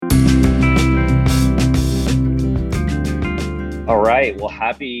All right. Well,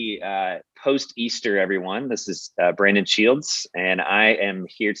 happy post-Easter, everyone. This is Brandon Shields, and I am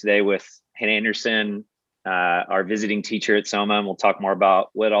here today with Hannah Anderson, our visiting teacher at Soma. And we'll talk more about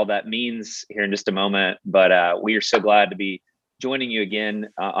what all that means here in just a moment. But we are so glad to be joining you again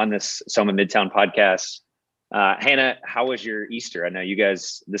on this Soma Midtown podcast. Hannah, how was your Easter? I know you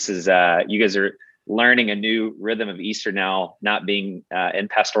guys, you guys are learning a new rhythm of Easter now, not being in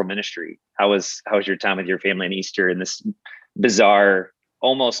pastoral ministry. How was your time with your family in Easter in this bizarre,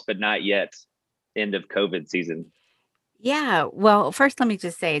 almost but not yet end of COVID season? Yeah. Well, first, let me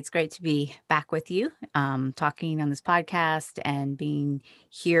just say it's great to be back with you, talking on this podcast and being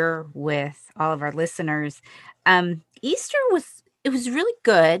here with all of our listeners. Easter was really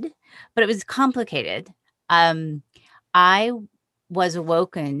good, but it was complicated. Um, I was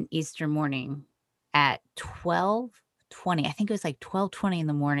awoken Easter morning at 12:20. I think it was like 12:20 in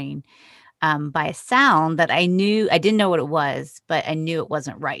the morning, by a sound that I didn't know what it was, but I knew it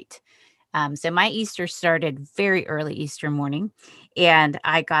wasn't right. So my Easter started very early Easter morning, and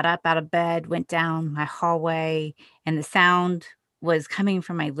I got up out of bed, went down my hallway, and the sound was coming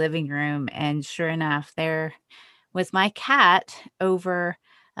from my living room. And sure enough, there was my cat over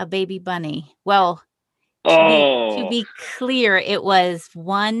a baby bunny. Well, to Oh, be clear, it was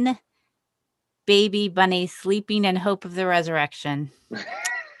one baby bunny sleeping in hope of the resurrection,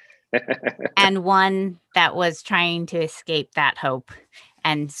 and one that was trying to escape that hope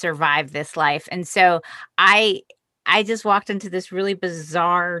and survive this life. And so I I just walked into this really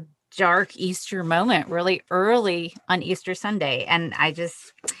bizarre dark Easter moment really early on Easter Sunday, and I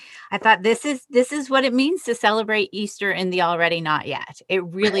thought this is what it means to celebrate Easter in the already not yet. It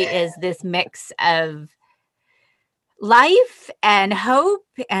really is this mix of life and hope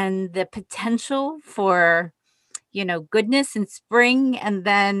and the potential for, goodness and spring, and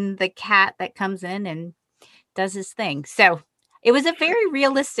then the cat that comes in and does his thing. So it was a very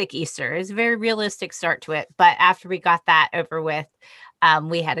realistic Easter. It was a very realistic start to it. But after we got that over with,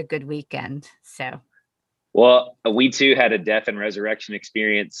 we had a good weekend. So well, we too had a death and resurrection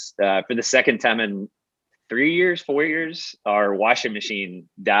experience for the second time in 3 years, 4 years. Our washing machine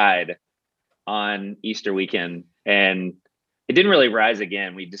died on Easter weekend, and it didn't really rise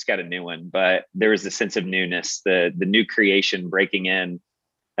again. We just got a new one, but there was a sense of newness, the new creation breaking in.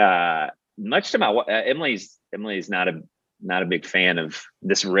 Uh, Much to my Emily's not a big fan of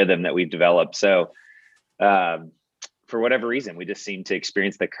this rhythm that we've developed. So um, for whatever reason, we just seem to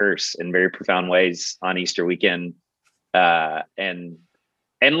experience the curse in very profound ways on Easter weekend. And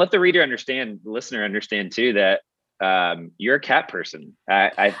let the listener understand too, that you're a cat person.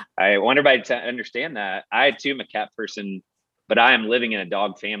 I want everybody to understand that I too am a cat person, but I am living in a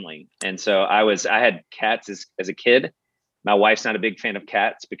dog family. And so I had cats as a kid. My wife's not a big fan of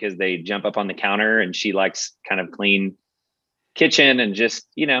cats because they jump up on the counter, and she likes kind of clean kitchen, and just,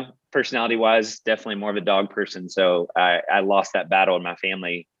 personality wise, definitely more of a dog person. So I lost that battle in my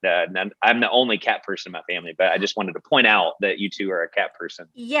family. I'm the only cat person in my family, but I just wanted to point out that you two are a cat person.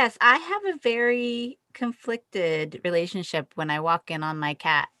 yes, I have a very conflicted relationship when I walk in on my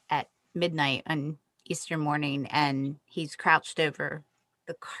cat at midnight on Easter morning and he's crouched over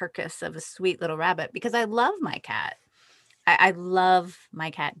the carcass of a sweet little rabbit, because I love my cat. I love my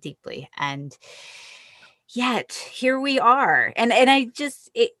cat deeply, and yet here we are. And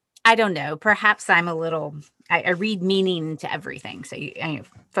I don't know, perhaps I'm a little, I read meaning into everything. So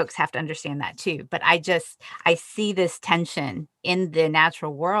folks have to understand that too. But I see this tension in the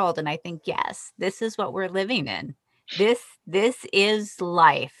natural world, and I think, yes, this is what we're living in. This is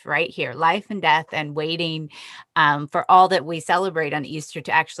life right here, life and death, and waiting, for all that we celebrate on Easter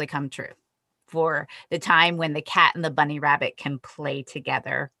to actually come true, for the time when the cat and the bunny rabbit can play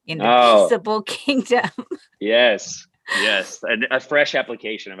together in the Oh, peaceable kingdom. yes, yes, and a fresh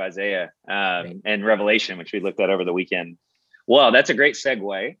application of Isaiah Right. and Revelation, which we looked at over the weekend. Well, that's a great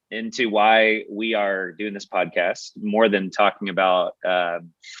segue into why we are doing this podcast. More than talking about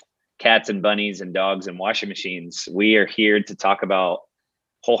cats and bunnies and dogs and washing machines, we are here to talk about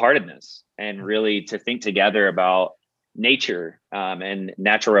wholeheartedness, and really to think together about nature and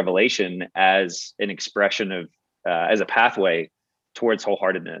natural revelation as an expression of as a pathway towards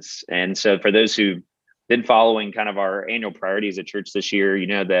wholeheartedness. And so for those who've been following kind of our annual priorities at church this year, you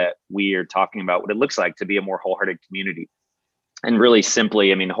know that we are talking about what it looks like to be a more wholehearted community. And really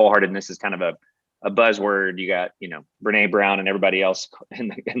simply, I mean, wholeheartedness is kind of a buzzword. You got, Brene Brown and everybody else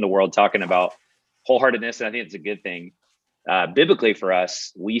in the world talking about wholeheartedness, and I think it's a good thing. Biblically for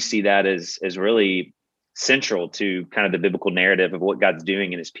us, we see that as really central to kind of the biblical narrative of what God's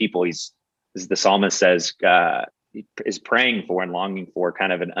doing in his people. He's, as the psalmist says, is praying for and longing for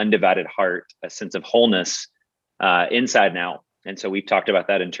kind of an undivided heart, a sense of wholeness inside and out. And so we've talked about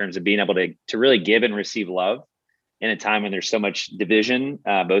that in terms of being able to really give and receive love in a time when there's so much division,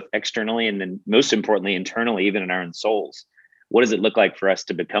 both externally and then most importantly, internally, even in our own souls. What does it look like for us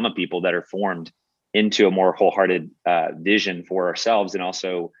to become a people that are formed into a more wholehearted vision for ourselves? And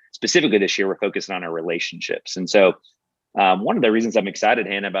also specifically this year, we're focusing on our relationships. And so one of the reasons I'm excited,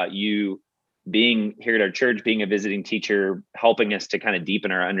 Hannah, about you being here at our church, being a visiting teacher, helping us to kind of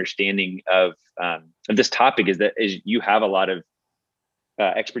deepen our understanding of this topic is you have a lot of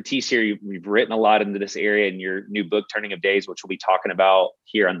expertise here. You've written a lot into this area, and your new book, Turning of Days, which we'll be talking about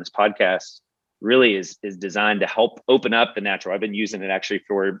here on this podcast, really is designed to help open up the natural. I've been using it actually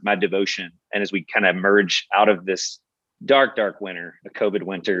for my devotion, and as we kind of emerge out of this dark winter, a COVID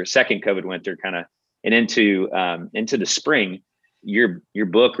winter, second COVID winter, kind of, and into the spring, your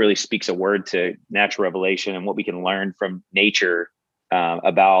book really speaks a word to natural revelation and what we can learn from nature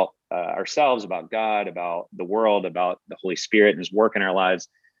about ourselves, about God, about the world, about the Holy Spirit and His work in our lives.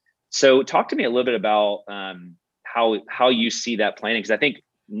 So, talk to me a little bit about how you see that planning, because I think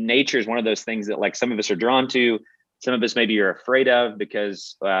nature is one of those things that like some of us are drawn to, some of us maybe are afraid of,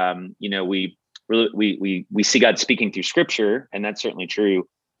 because we see God speaking through Scripture, and that's certainly true.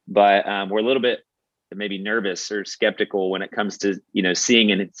 But we're a little bit maybe nervous or skeptical when it comes to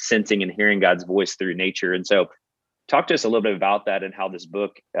seeing and sensing and hearing God's voice through nature. And so, talk to us a little bit about that and how this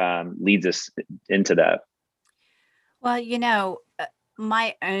book leads us into that. Well,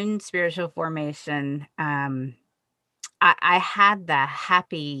 my own spiritual formation, I had the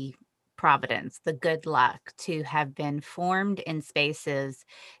happy providence, the good luck to have been formed in spaces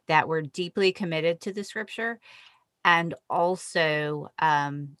that were deeply committed to the scripture and also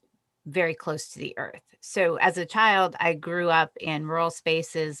very close to the earth. So as a child, I grew up in rural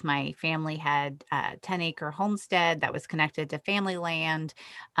spaces. My family had a 10-acre homestead that was connected to family land,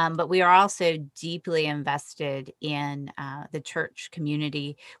 but we are also deeply invested in the church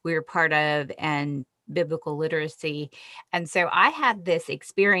community we were part of and biblical literacy. And so I had this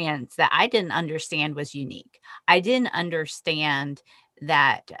experience that I didn't understand was unique. I didn't understand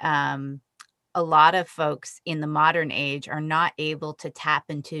that a lot of folks in the modern age are not able to tap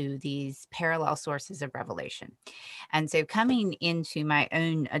into these parallel sources of revelation. And so, coming into my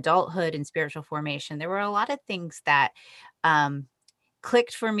own adulthood and spiritual formation, there were a lot of things that um,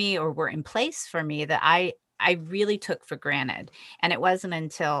 clicked for me or were in place for me that I really took for granted. And it wasn't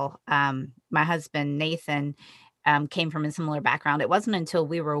until my husband Nathan came from a similar background. It wasn't until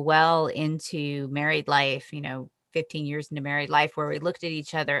we were well into married life, 15 years into married life, where we looked at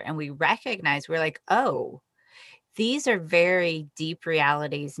each other and we recognized we're like, oh, these are very deep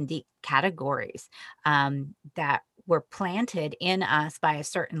realities and deep categories that were planted in us by a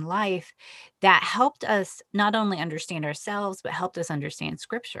certain life that helped us not only understand ourselves, but helped us understand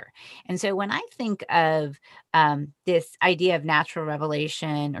scripture. And so when I think of this idea of natural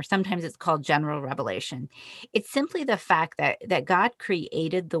revelation, or sometimes it's called general revelation, it's simply the fact that God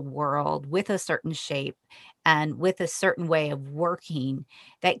created the world with a certain shape and with a certain way of working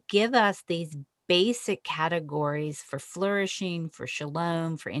that give us these basic categories for flourishing, for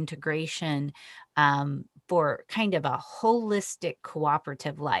shalom, for integration, for kind of a holistic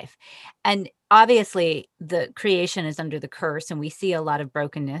cooperative life. And obviously, the creation is under the curse, and we see a lot of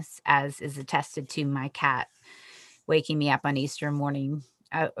brokenness, as is attested to my cat waking me up on Easter morning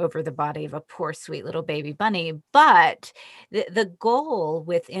over the body of a poor, sweet little baby bunny. But the goal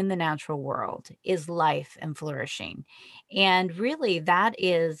within the natural world is life and flourishing. And really, that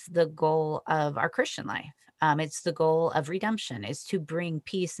is the goal of our Christian life. It's the goal of redemption, is to bring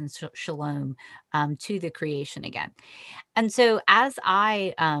peace and shalom to the creation again. And so, as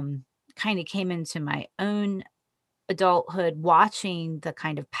I kind of came into my own adulthood, watching the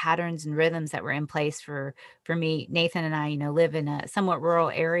kind of patterns and rhythms that were in place for me, Nathan and I, live in a somewhat rural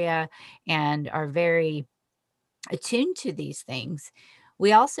area and are very attuned to these things.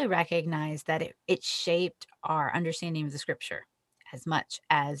 We also recognize that it shaped our understanding of the scripture as much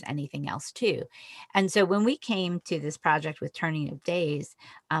as anything else too. And so when we came to this project with Turning of Days,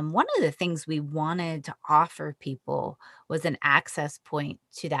 one of the things we wanted to offer people was an access point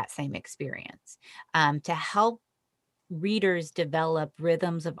to that same experience, to help readers develop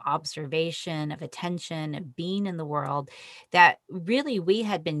rhythms of observation, of attention, of being in the world that really we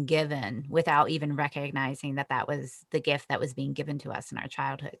had been given without even recognizing that that was the gift that was being given to us in our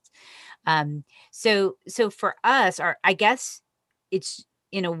childhoods. So for us, I guess it's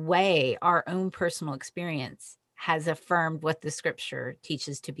in a way our own personal experience has affirmed what the scripture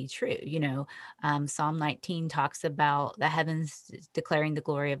teaches to be true. Psalm 19 talks about the heavens declaring the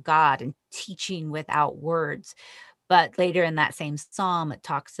glory of God and teaching without words. But later in that same psalm, it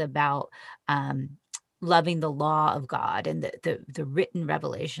talks about loving the law of God and the written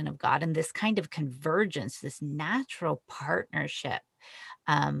revelation of God and this kind of convergence, this natural partnership,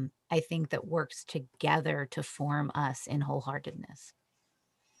 I think that works together to form us in wholeheartedness.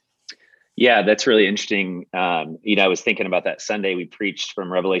 Yeah, that's really interesting. I was thinking about that Sunday we preached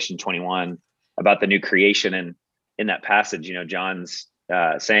from Revelation 21 about the new creation, and in that passage, John's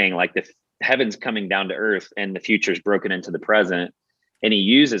saying like the heavens coming down to earth and the future is broken into the present, and he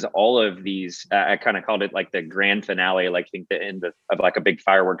uses all of these. I kind of called it like the grand finale, like I think the end of like a big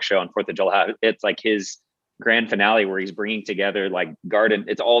fireworks show on Fourth of July. It's like his grand finale where he's bringing together like garden.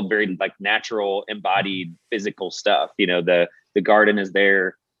 It's all very like natural, embodied, physical stuff. The garden is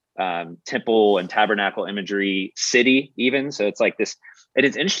there, temple and tabernacle imagery, city even. So it's like this. It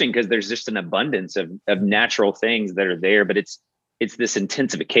is interesting because there's just an abundance of natural things that are there, but it's this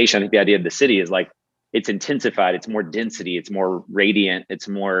intensification. I think the idea of the city is like it's intensified, it's more density, it's more radiant, it's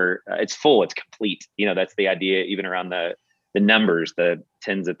more it's full, it's complete. That's the idea even around the numbers, the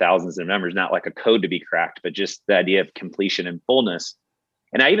tens of thousands of numbers, not like a code to be cracked, but just the idea of completion and fullness.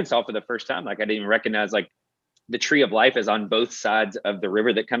 And I even saw for the first time, like I didn't even recognize like the tree of life is on both sides of the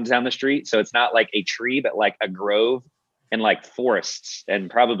river that comes down the street. So it's not like a tree, but like a grove and like forests and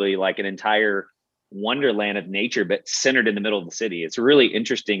probably like an entire wonderland of nature, but centered in the middle of the city. It's really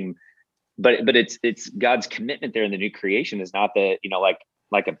interesting, but it's God's commitment there in the new creation is not that,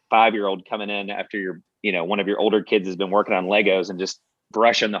 like a 5-year-old coming in after one of your older kids has been working on Legos and just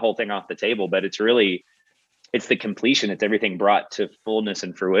brushing the whole thing off the table. But it's the completion. It's everything brought to fullness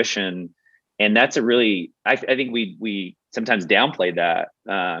and fruition. And that's I think we sometimes downplay that.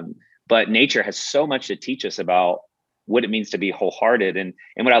 But nature has so much to teach us about what it means to be wholehearted. And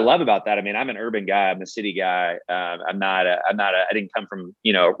what I love about that, I mean, I'm an urban guy, I'm a city guy. I didn't come from,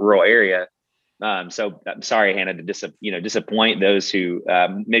 a rural area. So I'm sorry, Hannah, to disappoint those who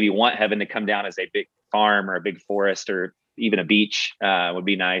maybe want heaven to come down as a big farm or a big forest or even a beach would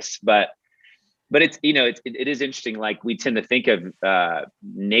be nice. But it's, it is interesting. Like we tend to think of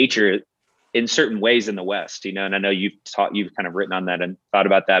nature in certain ways in the West, and I know you've kind of written on that and thought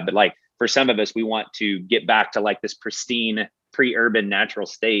about that, but like for some of us, we want to get back to like this pristine pre-urban natural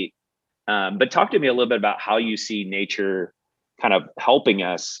state. But talk to me a little bit about how you see nature kind of helping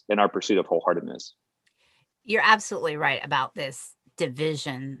us in our pursuit of wholeheartedness. You're absolutely right about this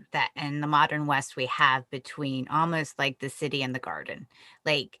division that in the modern West we have between almost like the city and the garden.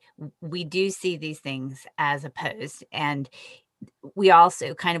 Like we do see these things as opposed, and we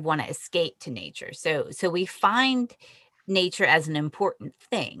also kind of want to escape to nature. So we find nature as an important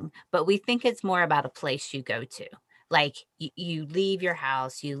thing, but we think it's more about a place you go to. Like you leave your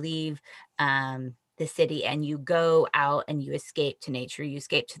house, you leave the city, and you go out and you escape to nature, you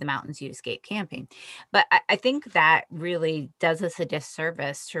escape to the mountains, you escape camping. But I think that really does us a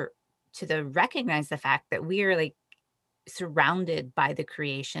disservice to recognize the fact that we are like surrounded by the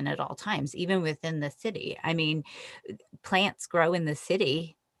creation at all times, even within the city. I mean, plants grow in the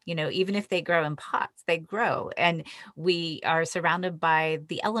city, even if they grow in pots, they grow. And we are surrounded by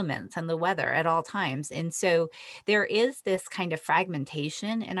the elements and the weather at all times. And so there is this kind of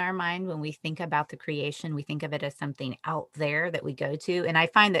fragmentation in our mind when we think about the creation. We think of it as something out there that we go to. And I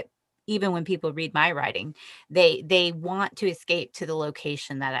find that even when people read my writing, they want to escape to the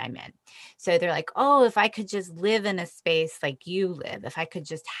location that I'm in. So they're like, oh, if I could just live in a space like you live, if I could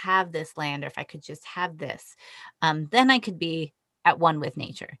just have this land, or if I could just have this, then I could be at one with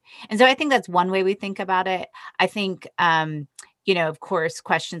nature. And so I think that's one way we think about it. I think, of course,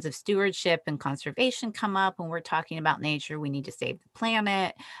 questions of stewardship and conservation come up when we're talking about nature. We need to save the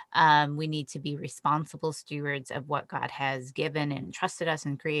planet. We need to be responsible stewards of what God has given and trusted us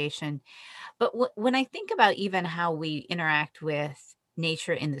in creation. But when I think about even how we interact with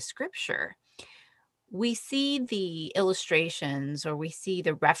nature in the scripture, we see the illustrations or we see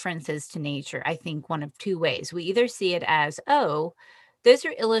the references to nature, I think, one of two ways. We either see it as, oh, those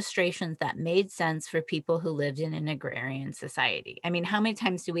are illustrations that made sense for people who lived in an agrarian society. I mean, how many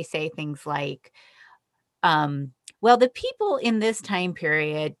times do we say things like, well, the people in this time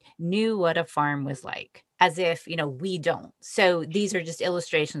period knew what a farm was like, as if, we don't. So these are just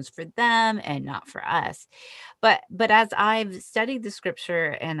illustrations for them and not for us. But as I've studied the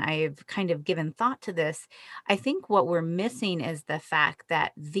scripture and I've kind of given thought to this, I think what we're missing is the fact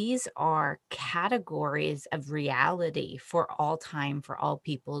that these are categories of reality for all time, for all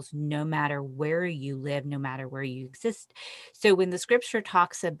peoples, no matter where you live, no matter where you exist. So when the scripture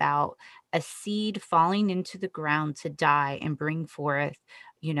talks about a seed falling into the ground to die and bring forth,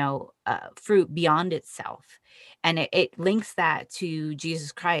 fruit beyond itself, and it links that to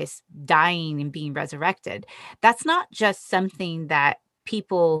Jesus Christ dying and being resurrected. That's not just something that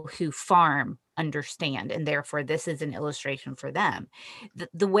people who farm understand, and therefore this is an illustration for them.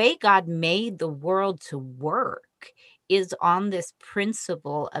 The way God made the world to work is on this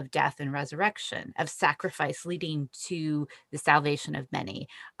principle of death and resurrection, of sacrifice leading to the salvation of many,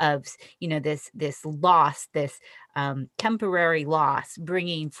 of this loss, this temporary loss,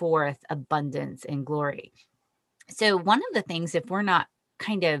 bringing forth abundance and glory. So, one of the things, if we're not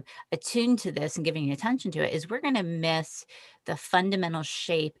kind of attuned to this and giving attention to it, is we're going to miss the fundamental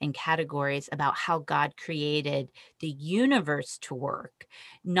shape and categories about how God created the universe to work,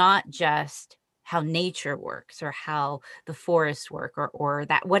 not just how nature works or how the forests work, or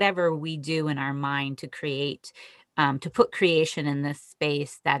that whatever we do in our mind to create, to put creation in this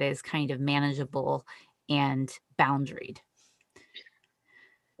space that is kind of manageable and boundaried.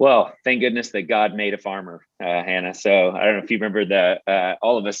 Well, thank goodness that God made a farmer, Hannah. So I don't know if you remember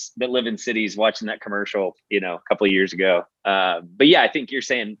all of us that live in cities watching that commercial, a couple of years ago. But yeah, I think you're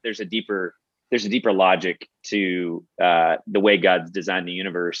saying there's a deeper logic to the way God's designed the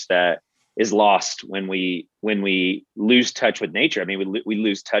universe that is lost when we lose touch with nature. I mean, we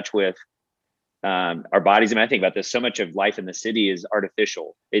lose touch with our bodies. I mean, I think about this. So much of life in the city is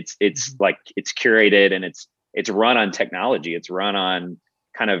artificial. It's like it's curated, and it's run on technology. It's run on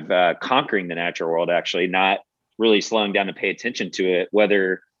kind of conquering the natural world, actually, not really slowing down to pay attention to it,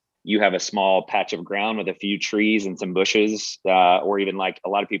 whether you have a small patch of ground with a few trees and some bushes, or even like a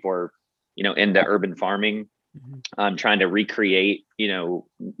lot of people are, into urban farming, trying to recreate, the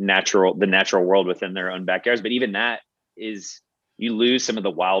natural world within their own backyards. But even that is, you lose some of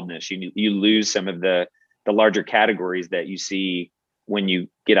the wildness. You lose some of the larger categories that you see when you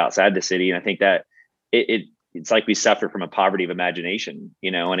get outside the city. And I think that it's like we suffer from a poverty of imagination,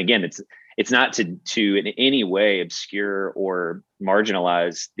 and again, it's not to in any way obscure or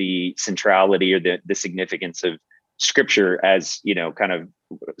marginalize the centrality or the significance of scripture as, kind of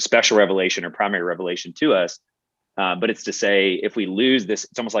special revelation or primary revelation to us. But it's to say, if we lose this,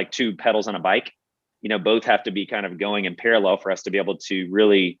 it's almost like two pedals on a bike, both have to be kind of going in parallel for us to be able to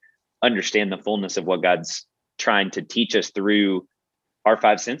really understand the fullness of what God's trying to teach us through our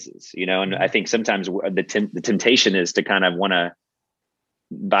five senses, and I think sometimes the temptation is to kind of want to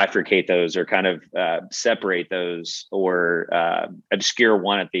bifurcate those, or kind of separate those, or obscure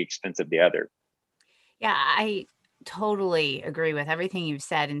one at the expense of the other. Yeah, I totally agree with everything you've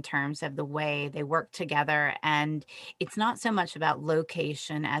said in terms of the way they work together. And it's not so much about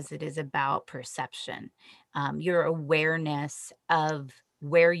location as it is about perception, your awareness of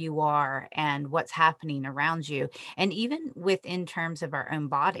where you are and what's happening around you, and even within terms of our own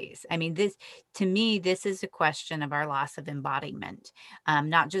bodies. I mean, this, to me, this is a question of our loss of embodiment,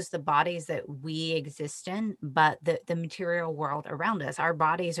 not just the bodies that we exist in, but the material world around us. Our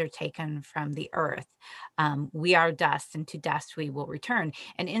bodies are taken from the earth. We are dust, and to dust we will return.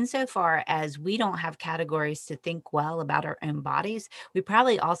 And insofar as we don't have categories to think well about our own bodies, we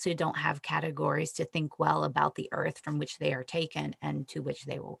probably also don't have categories to think well about the earth from which they are taken and to which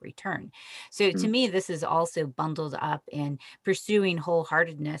they will return. So to me, this is also bundled up in pursuing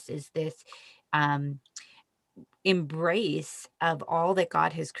wholeheartedness, is this embrace of all that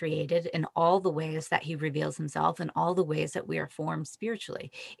God has created and all the ways that he reveals himself and all the ways that we are formed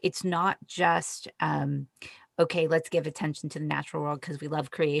spiritually. It's not just, okay, let's give attention to the natural world because we love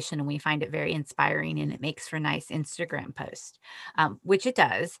creation and we find it very inspiring and it makes for nice Instagram posts, which it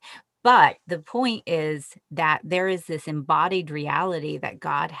does. But the point is that there is this embodied reality that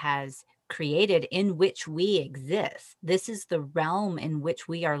God has created in which we exist. This is the realm in which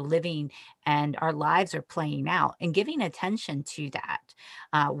we are living and our lives are playing out, and giving attention to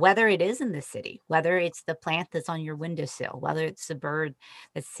that, whether it is in the city, whether it's the plant that's on your windowsill, whether it's the bird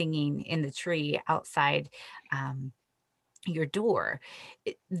that's singing in the tree outside your door.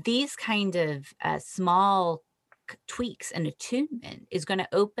 These kind of small tweaks and attunement is going to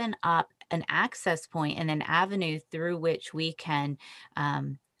open up an access point and an avenue through which we can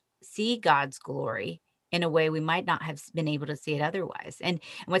see God's glory in a way we might not have been able to see it otherwise. And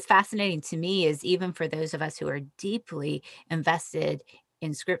what's fascinating to me is, even for those of us who are deeply invested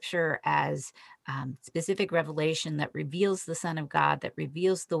in scripture as specific revelation that reveals the Son of God, that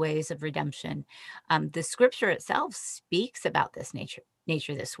reveals the ways of redemption, the scripture itself speaks about this nature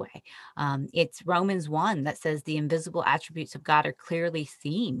this way. It's Romans 1 that says the invisible attributes of God are clearly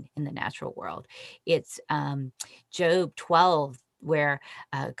seen in the natural world. It's Job 12, where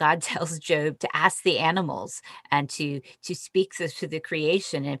God tells Job to ask the animals and to speak to the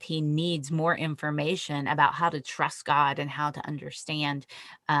creation if he needs more information about how to trust God and how to understand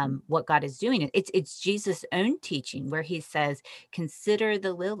what God is doing. It's Jesus' own teaching where he says, consider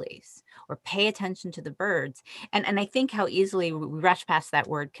the lilies, or pay attention to the birds. And I think how easily we rush past that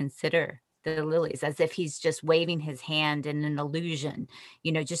word consider the lilies, as if he's just waving his hand in an illusion.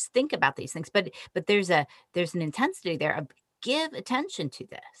 Just think about these things. But there's an intensity there of give attention to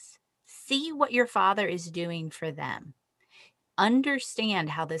this. See what your father is doing for them. Understand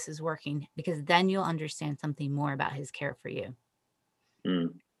how this is working, because then you'll understand something more about his care for you.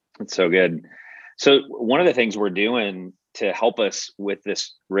 That's so good. So one of the things we're doing to help us with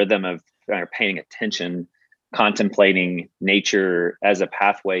this rhythm of paying attention, contemplating nature as a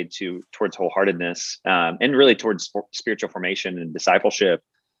pathway towards wholeheartedness, and really towards spiritual formation and discipleship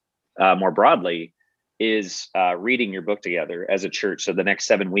more broadly, is reading your book together as a church. So the next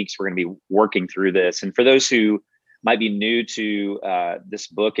 7 weeks, we're going to be working through this. And for those who might be new to this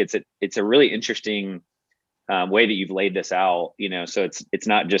book, it's a really interesting way that you've laid this out. So it's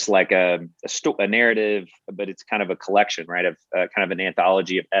not just like a narrative, but it's kind of a collection, right, of kind of an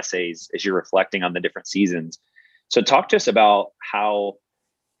anthology of essays as you're reflecting on the different seasons. So talk to us about how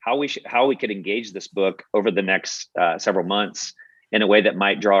we could engage this book over the next several months in a way that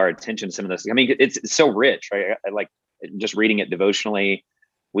might draw our attention to some of this. I mean, it's so rich, right? I like just reading it devotionally.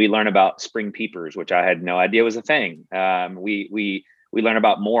 We learn about spring peepers, which I had no idea was a thing. We learn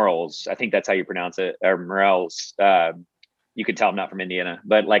about morels. I think that's how you pronounce it, or morels. You could tell I'm not from Indiana,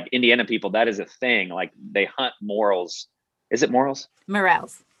 but like Indiana people, that is a thing. Like they hunt morels. Is it morels?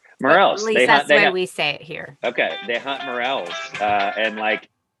 Morels. Morels. At least that's the way we say it here. Okay, they hunt morels, and like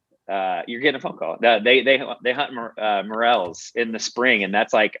you're getting a phone call. They hunt morels in the spring, and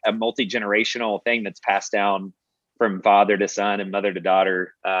that's like a multi-generational thing that's passed down from father to son and mother to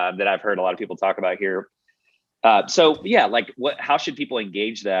daughter that I've heard a lot of people talk about here. So yeah, like how should people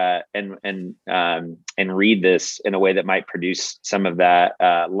engage that and read this in a way that might produce some of that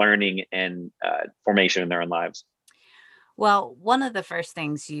learning and formation in their own lives? Well, one of the first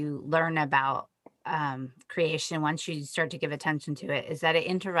things you learn about creation once you start to give attention to it is that it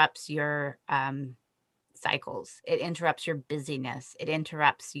interrupts your cycles. It interrupts your busyness. It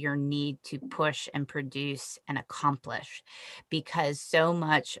interrupts your need to push and produce and accomplish, because so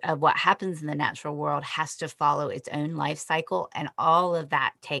much of what happens in the natural world has to follow its own life cycle. And all of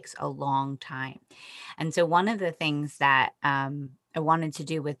that takes a long time. And so, one of the things that I wanted to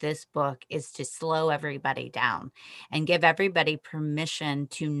do with this book is to slow everybody down and give everybody permission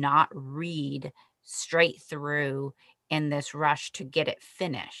to not read straight through in this rush to get it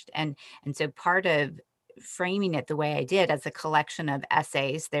finished. And so part of framing it the way I did as a collection of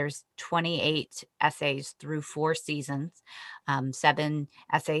essays. There's 28 essays through 4 seasons, 7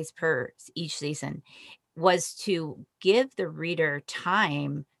 essays per each season, was to give the reader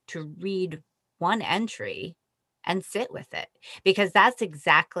time to read one entry and sit with it, because that's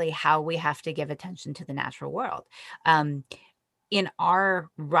exactly how we have to give attention to the natural world. Um, in our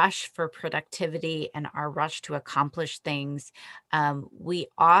rush for productivity and our rush to accomplish things, we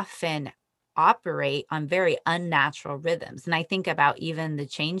often operate on very unnatural rhythms. And I think about even the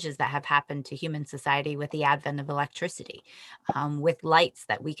changes that have happened to human society with the advent of electricity, with lights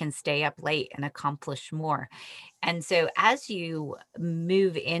that we can stay up late and accomplish more. And so, as you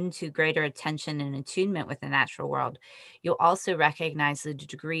move into greater attention and attunement with the natural world, you'll also recognize the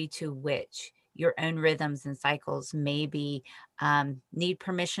degree to which your own rhythms and cycles maybe need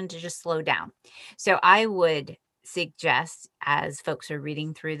permission to just slow down. So, I would suggest, as folks are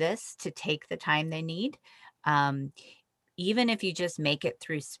reading through this, to take the time they need. Um, Even if you just make it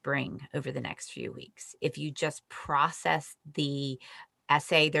through spring over the next few weeks, if you just process the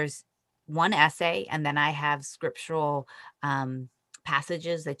essay, there's one essay, and then I have scriptural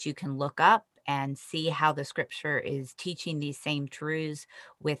passages that you can look up and see how the scripture is teaching these same truths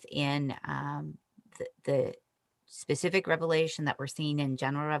within the specific revelation that we're seeing in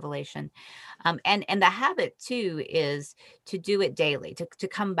general revelation. And the habit too is to do it daily, to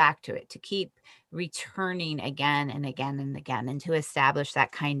come back to it, to keep returning again and again and again, and to establish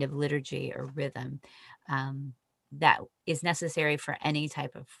that kind of liturgy or rhythm that is necessary for any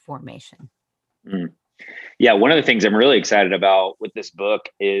type of formation. Mm. Yeah, one of the things I'm really excited about with this book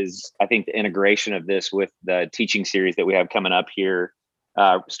is I think the integration of this with the teaching series that we have coming up here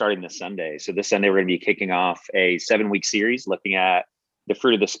starting this Sunday. So this Sunday, we're going to be kicking off a 7-week series looking at the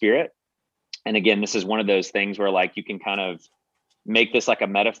fruit of the Spirit. And again, this is one of those things where like you can kind of make this like a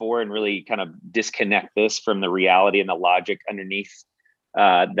metaphor and really kind of disconnect this from the reality and the logic underneath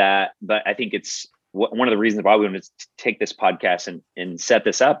that. But I think it's one of the reasons why we want to take this podcast and set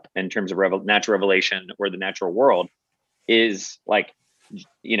this up in terms of natural revelation or the natural world is like,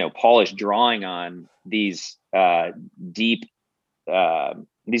 Paul is drawing on these deep,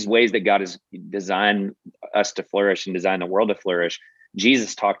 these ways that God has designed us to flourish and designed the world to flourish.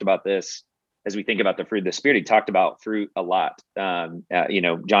 Jesus talked about this as we think about the fruit of the Spirit, he talked about fruit a lot. John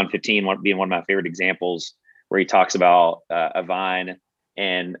 15 being one of my favorite examples, where he talks about a vine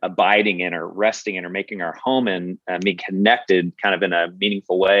and abiding in, or resting in, or making our home in, being connected kind of in a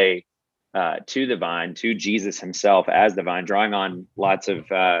meaningful way to the vine, to Jesus himself as the vine, drawing on lots of,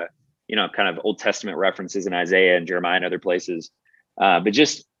 kind of Old Testament references in Isaiah and Jeremiah and other places. But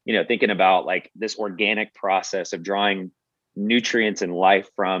just, thinking about like this organic process of drawing nutrients and life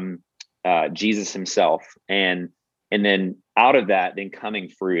from Jesus himself, and then out of that then coming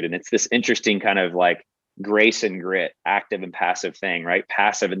fruit. And it's this interesting kind of like grace and grit, active and passive thing, right?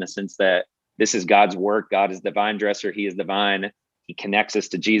 Passive in the sense that this is God's work. God is the vine dresser. He is the vine. He connects us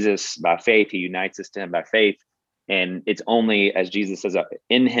to Jesus by faith. He unites us to him by faith. And it's only as Jesus says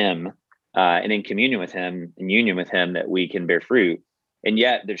in him and in communion with him, in union with him, that we can bear fruit. And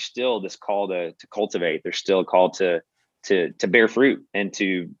yet there's still this call to cultivate. There's still a call to bear fruit and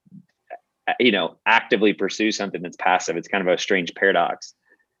to actively pursue something that's passive. It's kind of a strange paradox.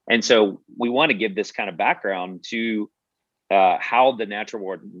 And so we want to give this kind of background to how the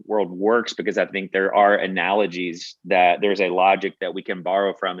natural world works, because I think there are analogies, that there's a logic that we can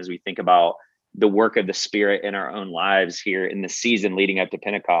borrow from as we think about the work of the Spirit in our own lives here in the season leading up to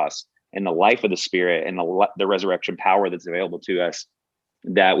Pentecost, and the life of the Spirit and the resurrection power that's available to us,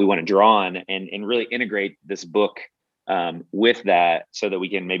 that we want to draw on and really integrate this book with that, so that we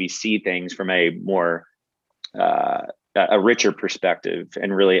can maybe see things from a more a richer perspective,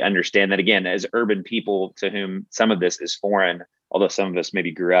 and really understand that, again, as urban people to whom some of this is foreign, although some of us maybe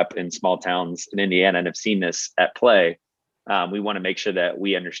grew up in small towns in Indiana and have seen this at play, we want to make sure that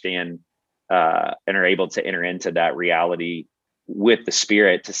we understand and are able to enter into that reality with the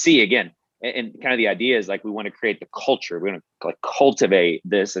Spirit to see again. And kind of the idea is like, we want to create the culture. We want to like cultivate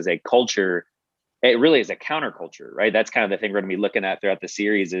this as a culture. It really is a counterculture, right? That's kind of the thing we're going to be looking at throughout the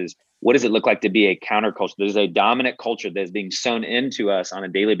series is, what does it look like to be a counterculture? There's a dominant culture that's being sown into us on a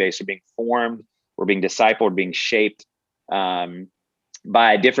daily basis. We're being formed, we're being discipled, being shaped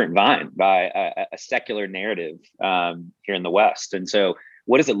by a different vine, by a secular narrative here in the West. And so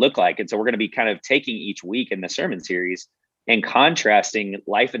what does it look like? And so we're going to be kind of taking each week in the sermon series and contrasting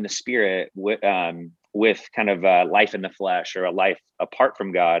life in the Spirit with kind of life in the flesh, or a life apart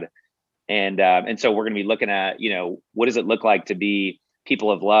from God. And so we're going to be looking at, what does it look like to be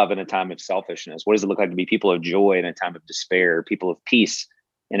people of love in a time of selfishness? What does it look like to be people of joy in a time of despair, people of peace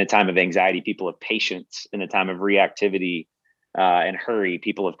in a time of anxiety, people of patience in a time of reactivity and hurry,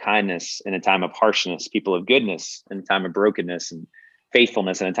 people of kindness in a time of harshness, people of goodness in a time of brokenness, and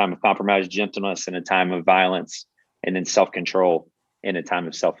faithfulness in a time of compromise, gentleness in a time of violence, and then self-control in a time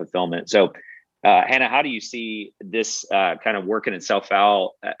of self-fulfillment. So Hannah, how do you see this kind of working itself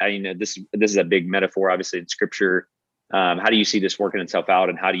out? This is a big metaphor, obviously, in Scripture. How do you see this working itself out?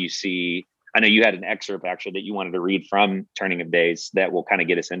 And how do you see, I know you had an excerpt actually that you wanted to read from Turning of Days that will kind of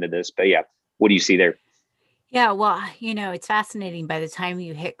get us into this, but yeah, what do you see there? Yeah, well, it's fascinating. By the time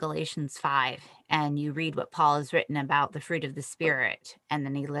you hit Galatians 5 and you read what Paul has written about the fruit of the Spirit, and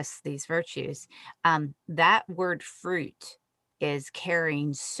then he lists these virtues, that word fruit is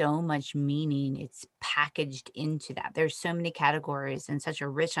carrying so much meaning. It's packaged into that. There's so many categories and such a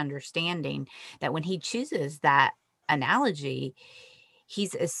rich understanding that when he chooses that analogy,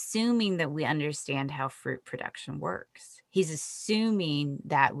 he's assuming that we understand how fruit production works. He's assuming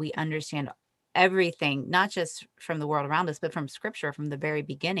that we understand everything, not just from the world around us, but from Scripture, from the very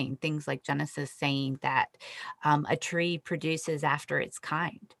beginning. Things like Genesis saying that a tree produces after its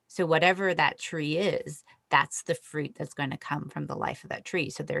kind. So whatever that tree is, that's the fruit that's going to come from the life of that tree.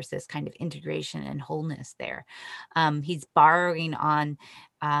 So there's this kind of integration and wholeness there. He's borrowing on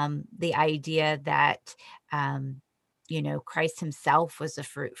the idea that Christ himself was a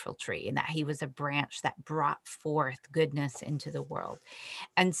fruitful tree, and that he was a branch that brought forth goodness into the world.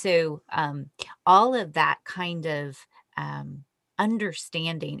 And so all of that kind of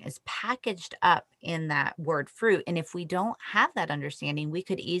understanding is packaged up in that word fruit. And if we don't have that understanding, we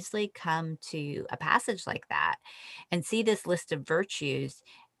could easily come to a passage like that and see this list of virtues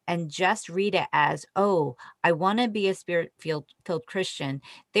and just read it as, oh, I want to be a spirit-filled Christian.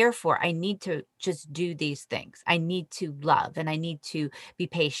 Therefore, I need to just do these things. I need to love, and I need to be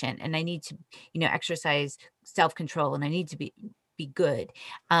patient, and I need to, exercise self-control, and I need to be good.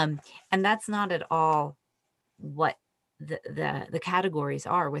 And that's not at all what the categories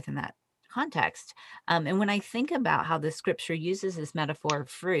are within that context. And when I think about how the Scripture uses this metaphor of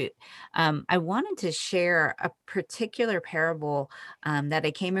fruit, I wanted to share a particular parable that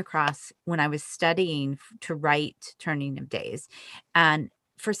I came across when I was studying to write Turning of Days. And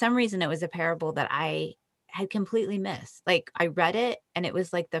for some reason, it was a parable that I had completely missed. Like, I read it and it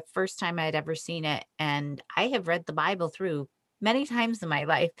was like the first time I had ever seen it. And I have read the Bible through many times in my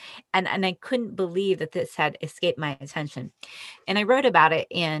life, and I couldn't believe that this had escaped my attention. And I wrote about it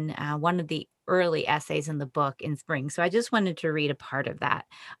in one of the early essays in the book in spring. So I just wanted to read a part of that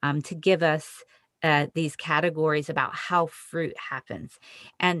to give us these categories about how fruit happens.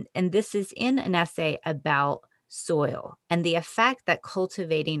 And this is in an essay about soil and the effect that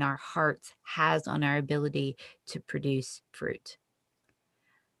cultivating our hearts has on our ability to produce fruit.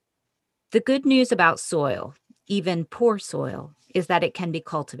 The good news about soil, even poor soil, is that it can be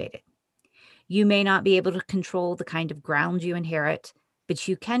cultivated. You may not be able to control the kind of ground you inherit, but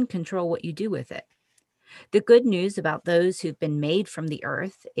you can control what you do with it. The good news about those who've been made from the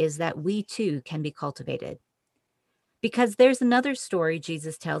earth is that we too can be cultivated. Because there's another story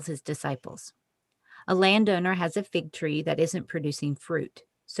Jesus tells his disciples. A landowner has a fig tree that isn't producing fruit,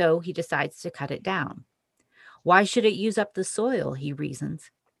 so he decides to cut it down. Why should it use up the soil? He reasons.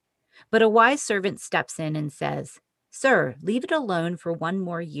 But a wise servant steps in and says, Sir, leave it alone for 1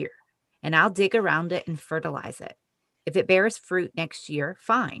 more year, and I'll dig around it and fertilize it. If it bears fruit next year,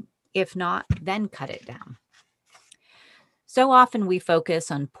 fine. If not, then cut it down. So often we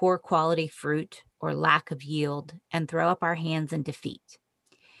focus on poor quality fruit or lack of yield and throw up our hands in defeat.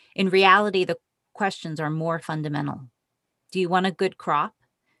 In reality, the questions are more fundamental. Do you want a good crop?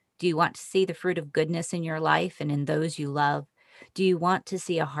 Do you want to see the fruit of goodness in your life and in those you love? Do you want to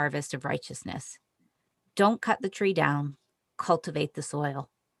see a harvest of righteousness? Don't cut the tree down, cultivate the soil,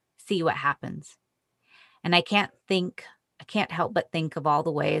 see what happens. And I can't help but think of all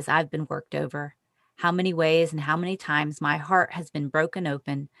the ways I've been worked over, how many ways and how many times my heart has been broken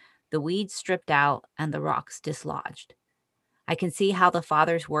open, the weeds stripped out, and the rocks dislodged. I can see how the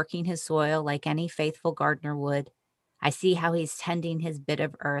Father's working his soil like any faithful gardener would. I see how he's tending his bit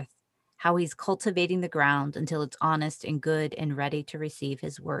of earth, how he's cultivating the ground until it's honest and good and ready to receive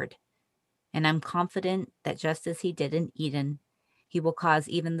his word. And I'm confident that just as he did in Eden, he will cause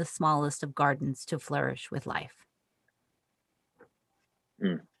even the smallest of gardens to flourish with life.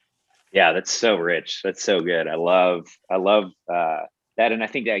 Yeah, that's so rich. That's so good. I love that, and I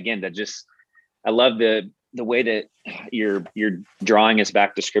think that again, that just I love the way that you're drawing us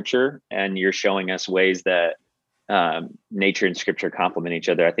back to Scripture, and you're showing us ways that nature and Scripture complement each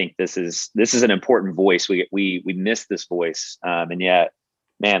other. I think this is an important voice. We miss this voice, and yet,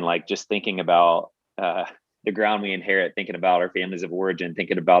 man, like just thinking about the ground we inherit, thinking about our families of origin,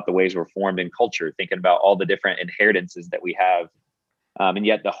 thinking about the ways we're formed in culture, thinking about all the different inheritances that we have, and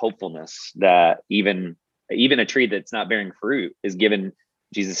yet the hopefulness that even a tree that's not bearing fruit is given.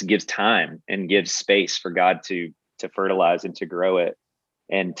 Jesus gives time and gives space for God to fertilize and to grow it.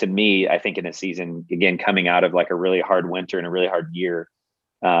 And to me, I think in a season again coming out of like a really hard winter and a really hard year,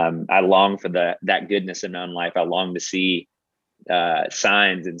 I long for that goodness in my own life. I long to see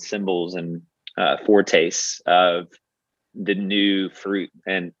signs and symbols and foretastes of the new fruit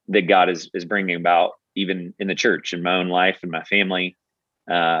and that God is bringing about, even in the church, in my own life, and my family,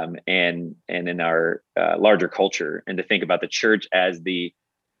 and in our larger culture, and to think about the church as the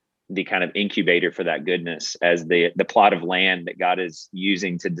kind of incubator for that goodness, as the plot of land that God is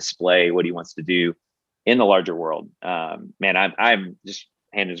using to display what He wants to do in the larger world. Man, I'm just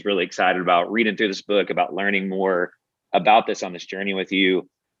Hannah is really excited about reading through this book, about learning more about this on this journey with you,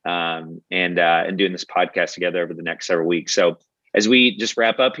 and doing this podcast together over the next several weeks. So as we just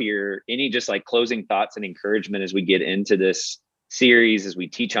wrap up here, any just like closing thoughts and encouragement as we get into this series, as we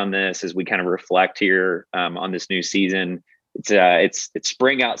teach on this, as we kind of reflect here on this new season? It's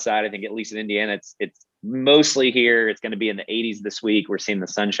spring outside. I think at least in Indiana, it's mostly here. It's going to be in the 80s this week. We're seeing the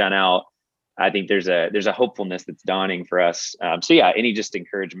sunshine out. I think there's a hopefulness that's dawning for us. So yeah, any just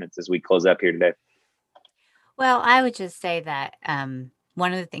encouragements as we close up here today? Well, I would just say that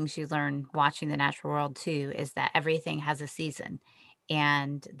one of the things you learn watching the natural world too is that everything has a season,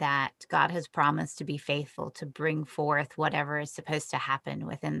 and that God has promised to be faithful to bring forth whatever is supposed to happen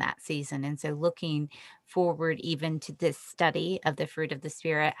within that season. And so, looking forward even to this study of the fruit of the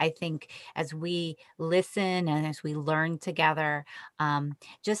Spirit, I think as we listen and as we learn together,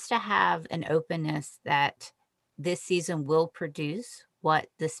 just to have an openness that this season will produce what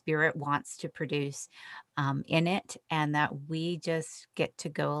the Spirit wants to produce in it, and that we just get to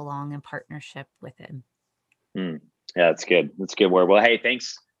go along in partnership with Him. Hmm. Yeah, that's good. That's a good word. Well, hey,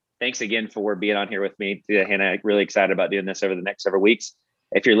 thanks again for being on here with me, Hannah. Really excited about doing this over the next several weeks.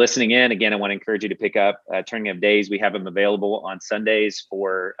 If you're listening in, again, I want to encourage you to pick up Turning of Days. We have them available on Sundays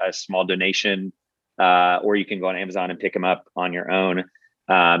for a small donation, or you can go on Amazon and pick them up on your own.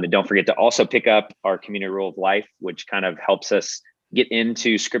 And don't forget to also pick up our Community Rule of Life, which kind of helps us get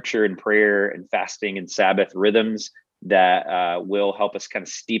into scripture and prayer and fasting and Sabbath rhythms that will help us kind of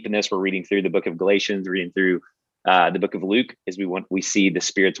steepen this. We're reading through the book of Galatians, reading through the book of Luke, as we see the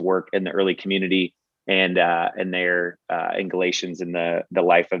Spirit's work in the early community and there in Galatians and the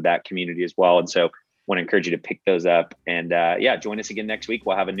life of that community as well. And so want to encourage you to pick those up. And join us again next week.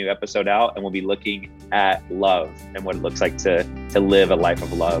 We'll have a new episode out, and we'll be looking at love and what it looks like to live a life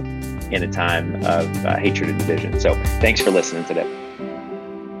of love in a time of hatred and division. So thanks for listening today.